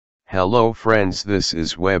Hello friends, this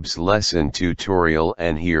is Web's lesson tutorial,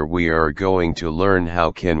 and here we are going to learn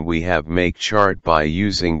how can we have make chart by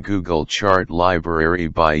using Google Chart library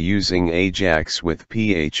by using Ajax with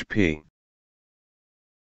PHP.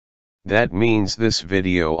 That means this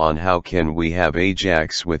video on how can we have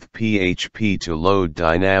Ajax with PHP to load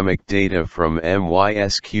dynamic data from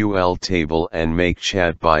MySQL table and make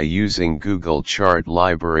chat by using Google Chart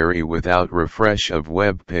library without refresh of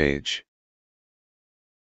web page.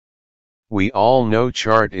 We all know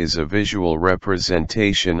chart is a visual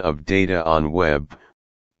representation of data on web.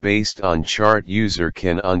 Based on chart, user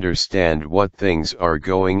can understand what things are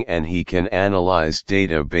going and he can analyze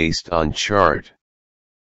data based on chart.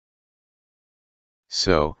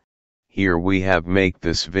 So, here we have make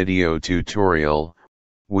this video tutorial.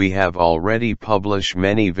 We have already published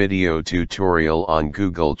many video tutorial on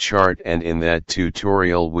Google Chart, and in that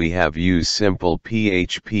tutorial we have used simple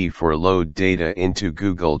PHP for load data into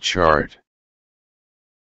Google Chart.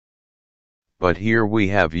 But here we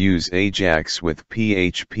have used Ajax with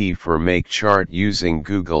PHP for make chart using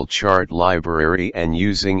Google Chart library, and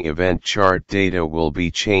using event chart data will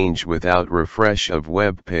be changed without refresh of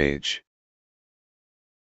web page.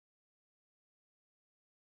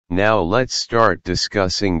 Now let's start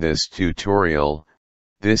discussing this tutorial.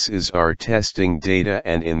 This is our testing data,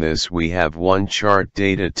 and in this we have one chart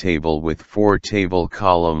data table with 4 table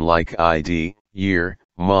column like ID, year,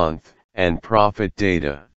 month, and profit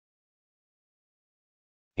data.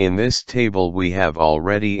 In this table we have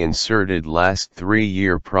already inserted last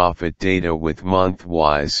 3-year profit data with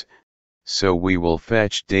month-wise, so we will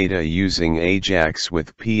fetch data using Ajax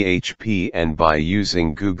with PHP, and by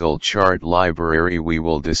using Google Chart library we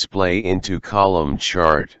will display into column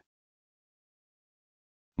chart.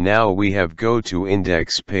 Now we have go to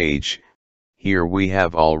index page. Here we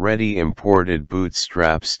have already imported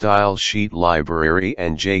Bootstrap style sheet library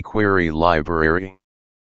and jQuery library.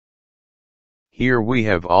 Here we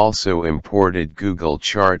have also imported Google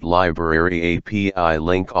Chart library API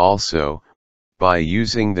link also. By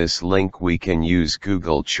using this link we can use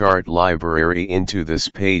Google Chart library into this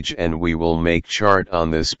page, and we will make chart on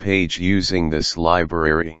this page using this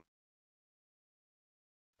library.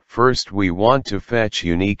 First we want to fetch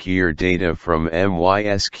unique year data from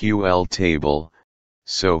MySQL table.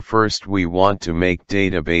 So first we want to make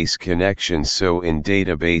database connection, so in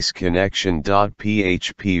database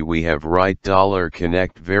connection.php we have write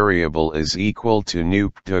 $connect variable is equal to new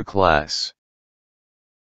class.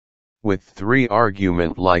 With 3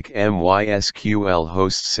 argument like MySQL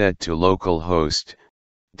host set to localhost,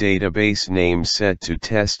 database name set to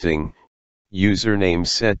testing, username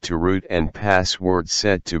set to root, and password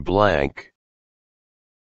set to blank.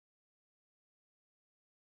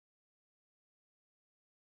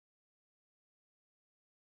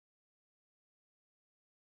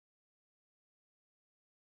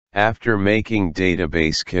 After making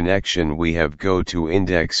database connection we have go to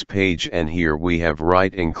index page, and here we have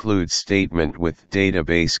write include statement with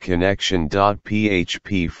database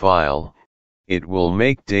connection.php file. It will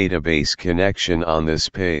make database connection on this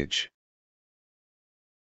page.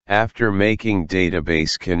 After making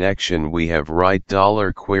database connection we have write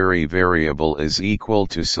 $query variable is equal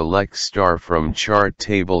to select star from chart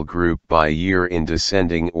table group by year in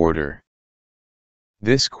descending order.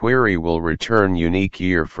 This query will return unique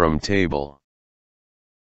year from table.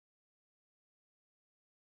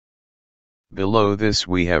 Below this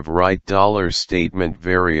we have write $statement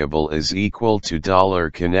variable is equal to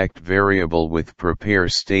 $connect variable with prepare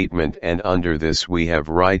statement, and under this we have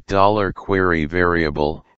write $query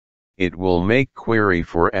variable. It will make query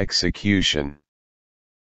for execution.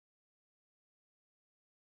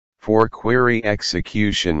 For query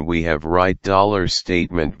execution we have write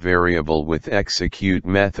 $statement variable with execute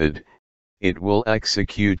method. It will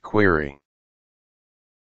execute query.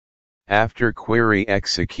 After query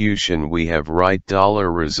execution we have write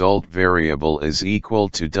 $result variable is equal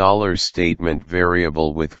to $statement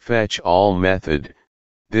variable with fetch all method.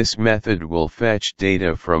 This method will fetch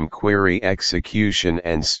data from query execution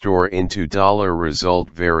and store into $result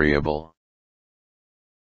variable.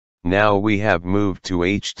 Now we have moved to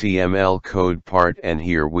HTML code part, and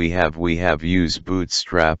here we have used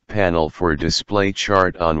Bootstrap panel for display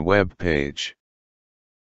chart on web page.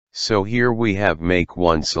 So here we have make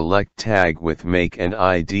one select tag with make and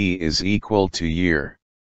ID is equal to year.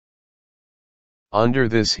 Under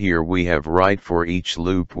this here we have write for each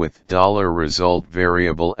loop with $result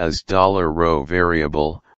variable as $row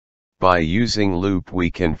variable. By using loop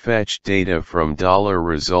we can fetch data from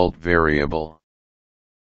 $result variable.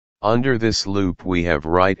 Under this loop we have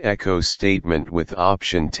write echo statement with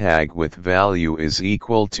option tag with value is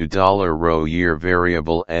equal to $row year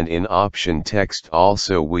variable, and in option text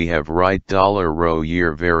also we have write $row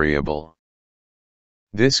year variable.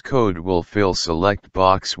 This code will fill select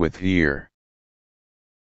box with year.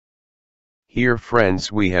 Here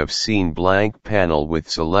friends we have seen blank panel with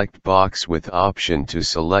select box with option to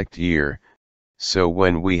select year. So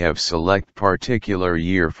when we have select particular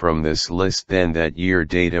year from this list, then that year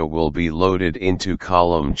data will be loaded into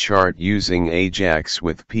column chart using Ajax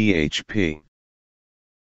with PHP.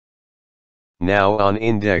 Now on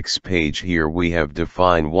index page here we have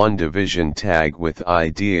defined one division tag with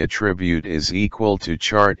ID attribute is equal to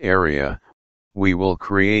chart area. We will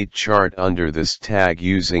create chart under this tag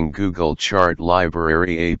using Google Chart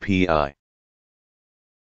Library API.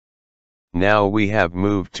 Now we have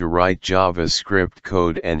moved to write JavaScript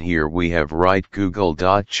code, and here we have write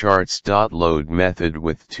google.charts.load method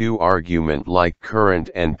with two argument like current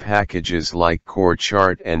and packages like core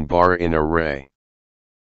chart and bar in array.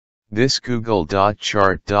 This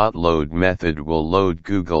google.chart.load method will load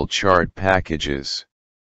Google Chart packages.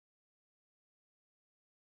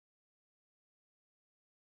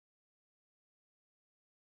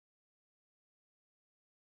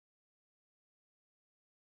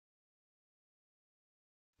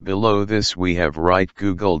 Below this we have write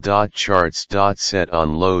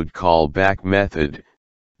google.charts.setOnLoad callback method.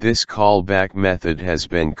 This callback method has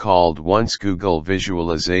been called once Google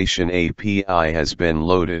Visualization API has been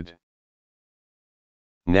loaded.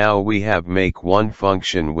 Now we have make one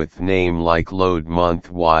function with name like load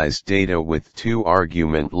month-wise data with two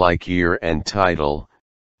argument like year and title.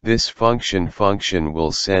 This function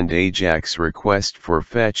will send Ajax request for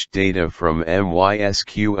fetch data from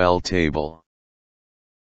MySQL table.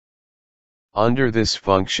 Under this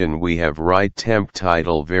function we have write temp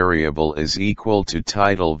title variable is equal to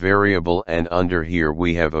title variable, and under here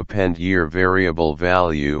we have append year variable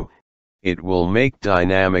value. It will make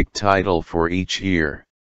dynamic title for each year.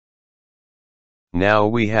 Now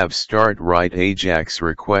we have start write Ajax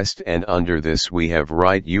request, and under this we have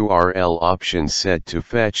write URL option set to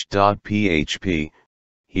fetch.php.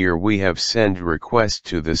 Here we have send request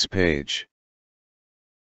to this page.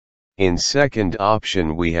 In second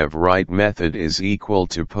option we have write method is equal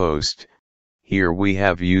to post. Here we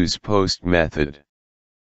have use post method.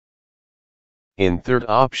 In third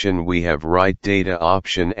option we have write data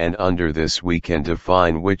option, and under this we can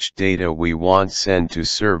define which data we want send to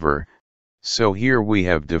server. So here we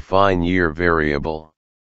have define year variable.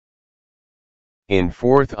 In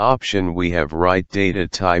fourth option we have write data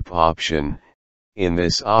type option. In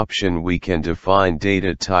this option we can define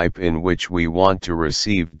data type in which we want to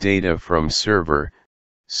receive data from server,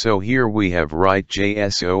 so here we have write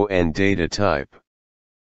JSON data type.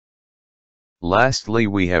 Lastly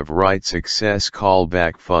we have write success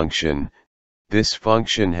callback function. This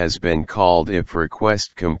function has been called if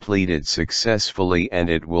request completed successfully, and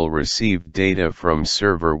it will receive data from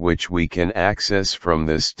server which we can access from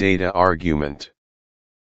this data argument.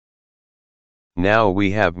 Now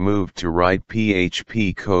we have moved to write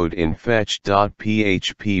PHP code in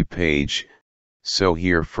fetch.php page, so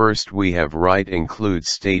here first we have write include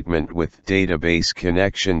statement with database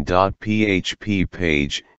connection.php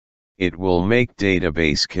page. It will make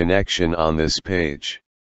database connection on this page.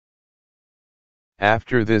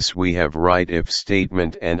 After this we have write if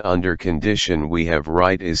statement, and under condition we have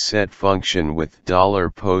write is set function with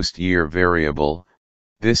 $post year variable.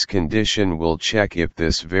 This condition will check if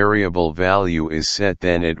this variable value is set,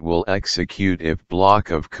 then it will execute if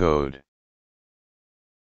block of code.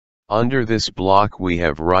 Under this block we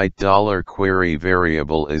have write $query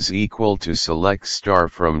variable is equal to select star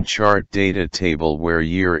from chart data table where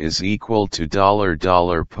year is equal to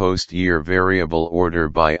 $post year variable order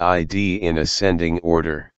by ID in ascending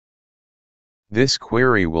order. This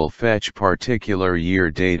query will fetch particular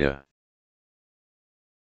year data.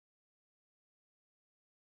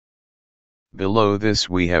 Below this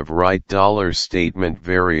we have write $statement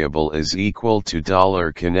variable is equal to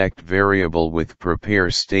 $connect variable with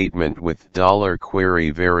prepare statement with $query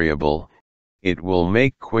variable. It will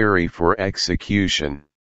make query for execution.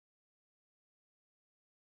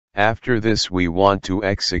 After this we want to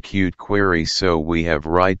execute query, so we have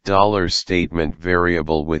write $statement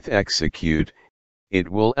variable with execute. It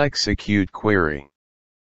will execute query.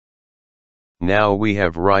 Now we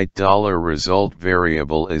have write $result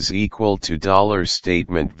variable is equal to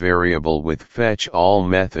 $statement variable with fetch all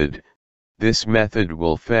method. This method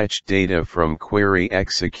will fetch data from query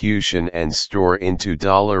execution and store into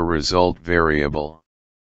 $result variable.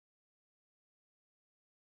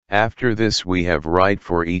 After this we have write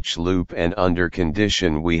for each loop, and under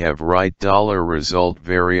condition we have write $result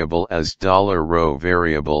variable as $row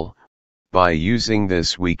variable. By using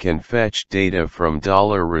this we can fetch data from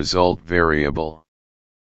 $result variable.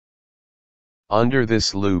 Under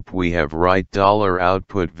this loop we have write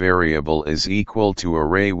 $output variable is equal to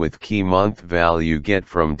array with key month value get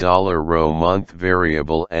from $row month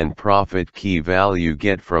variable and profit key value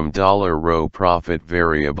get from $row profit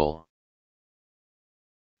variable.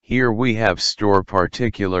 Here we have store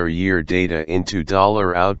particular year data into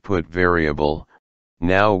 $output variable.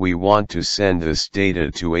 Now we want to send this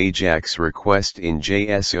data to Ajax request in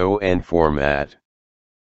JSON format.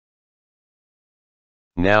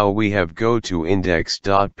 Now we have go to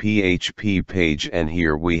index.php page, and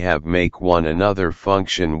here we have make one another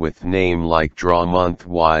function with name like draw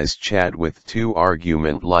month-wise chat with two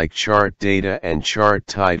argument like chart data and chart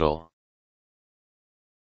title.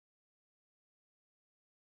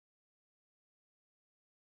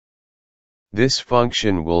 This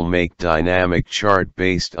function will make dynamic chart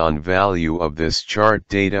based on value of this chart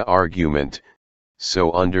data argument.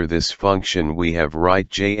 So under this function we have write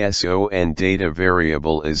JSON data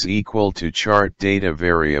variable is equal to chart data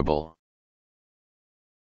variable.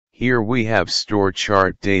 Here we have store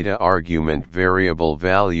chart data argument variable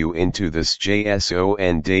value into this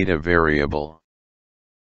JSON data variable.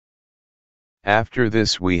 After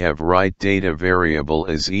this we have write data variable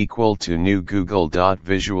is equal to new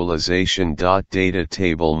google.visualization.data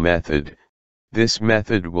table method. This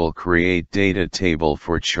method will create data table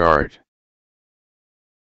for chart.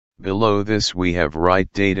 Below this we have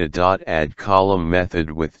write data.add column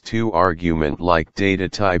method with two argument like data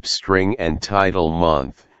type string and title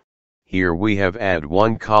month. Here we have add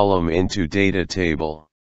one column into data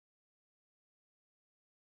table.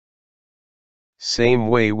 Same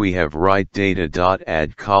way we have write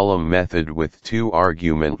data.add column method with two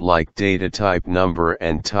argument like data type number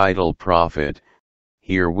and title profit.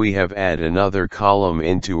 Here we have add another column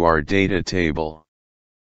into our data table.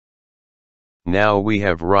 Now we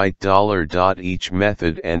have write $each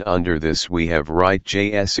method, and under this we have write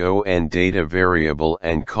JSON data variable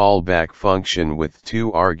and callback function with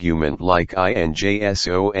two argument like I and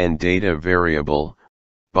JSON data variable.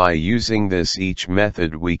 By using this each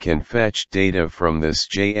method we can fetch data from this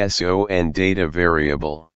JSON data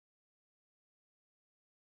variable.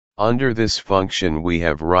 Under this function we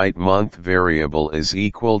have write month variable is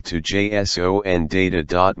equal to JSON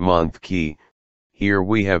data.month key. Here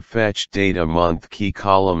we have fetched data month key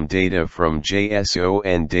column data from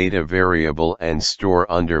JSON data variable and store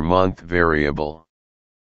under month variable.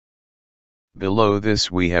 Below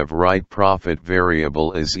this we have write profit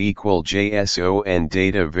variable is equal JSON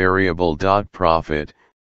data variable dot profit.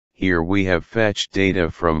 Here we have fetched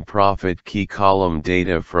data from profit key column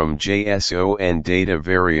data from JSON data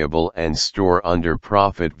variable and store under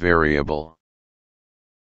profit variable.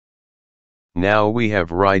 Now we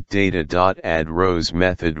have write data.add rows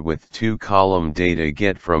method with two column data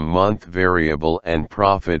get from month variable and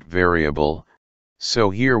profit variable.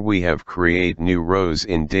 So here we have create new rows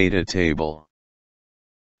in data table.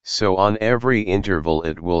 So on every interval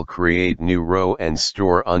it will create new row and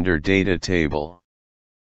store under data table.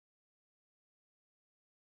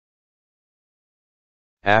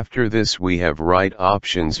 After this we have write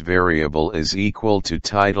options variable is equal to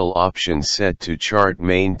title option set to chart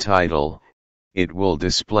main title. It will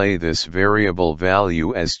display this variable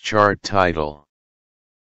value as chart title.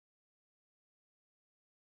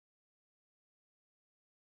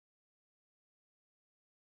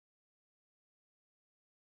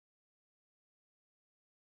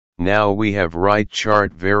 Now we have write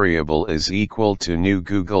chart variable is equal to new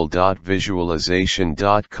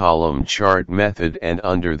google.visualization.column chart method, and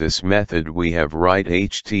under this method we have write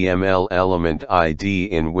HTML element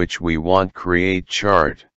ID in which we want create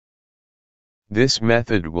chart. This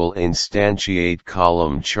method will instantiate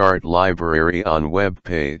column chart library on web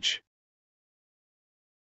page.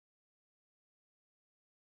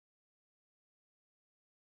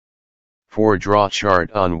 For draw chart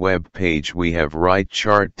on web page we have write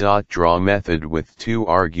chart.draw method with two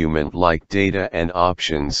argument like data and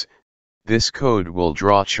options. This code will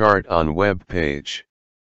draw chart on web page.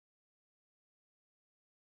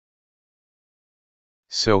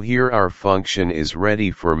 So here our function is ready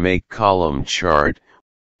for make column chart.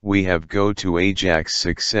 We have go to Ajax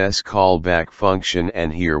success callback function,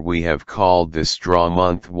 and here we have called this draw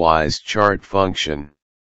month-wise chart function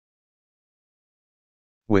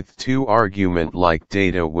with two argument like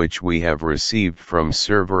data which we have received from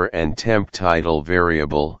server and temp title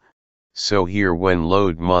variable. So here when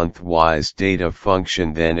load month-wise data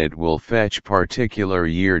function, then it will fetch particular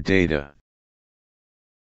year data.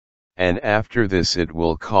 and after this it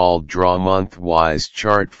will call draw month-wise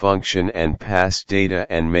chart function and pass data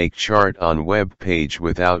and make chart on web page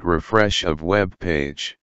without refresh of web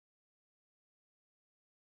page.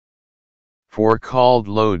 For called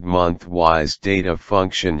load month-wise data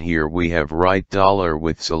function, here we have write $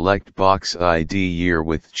 with select box ID year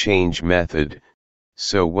with change method,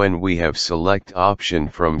 so when we have select option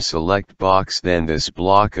from select box, then this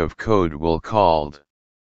block of code will called.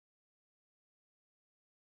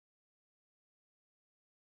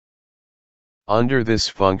 Under this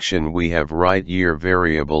function we have write year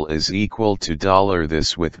variable is equal to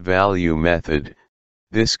 $this with value method.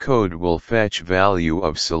 This code will fetch value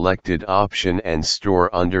of selected option and store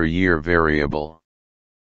under year variable.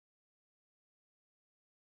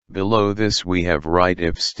 Below this we have write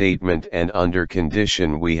if statement, and under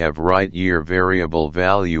condition we have write year variable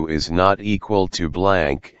value is not equal to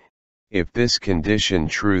blank. If this condition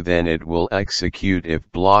true, then it will execute if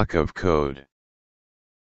block of code.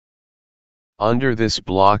 Under this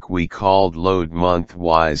block we called load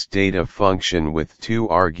month-wise data function with two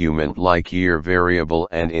argument like year variable,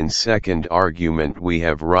 and in second argument we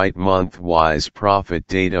have write month-wise profit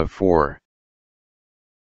data for.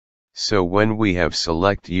 So when we have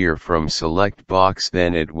select year from select box,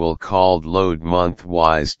 then it will called load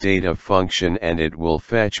month-wise data function and it will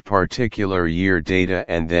fetch particular year data,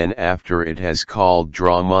 and then after it has called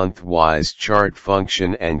draw month-wise chart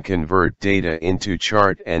function and convert data into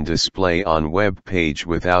chart and display on web page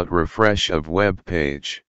without refresh of web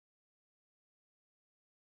page.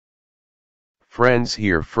 Friends,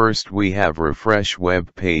 here first we have refresh web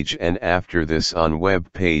page, and after this on web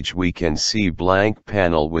page we can see blank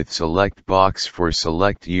panel with select box for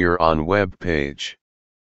select year on web page.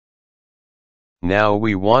 Now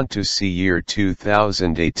we want to see year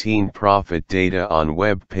 2018 profit data on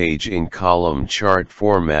web page in column chart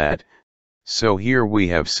format, so here we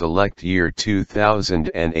have select year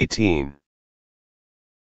 2018.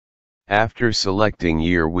 After selecting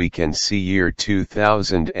year we can see year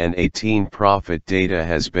 2018 profit data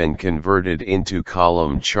has been converted into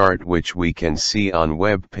column chart, which we can see on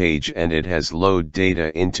web page, and it has load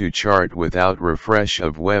data into chart without refresh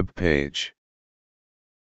of web page.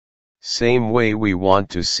 Same way we want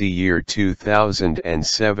to see year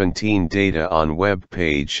 2017 data on web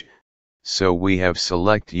page, so we have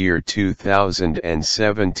select year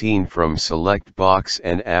 2017 from select box,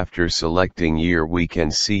 and after selecting year we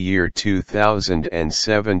can see year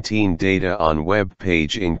 2017 data on web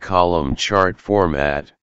page in column chart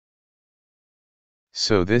format.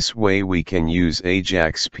 So this way we can use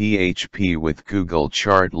Ajax PHP with Google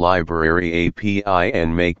Chart Library API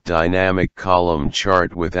and make dynamic column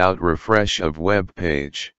chart without refresh of web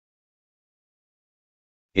page.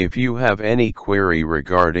 If you have any query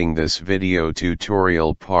regarding this video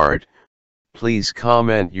tutorial part, please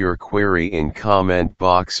comment your query in comment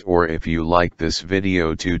box, or if you like this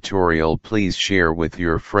video tutorial, please share with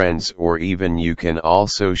your friends, or even you can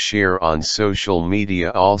also share on social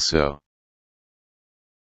media also.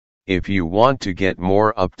 If you want to get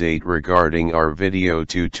more update regarding our video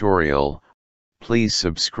tutorial, please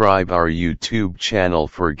subscribe our YouTube channel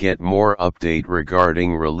for get more update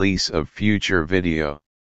regarding release of future video.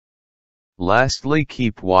 Lastly,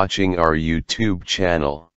 keep watching our YouTube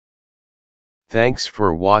channel. Thanks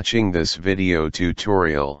for watching this video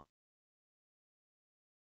tutorial.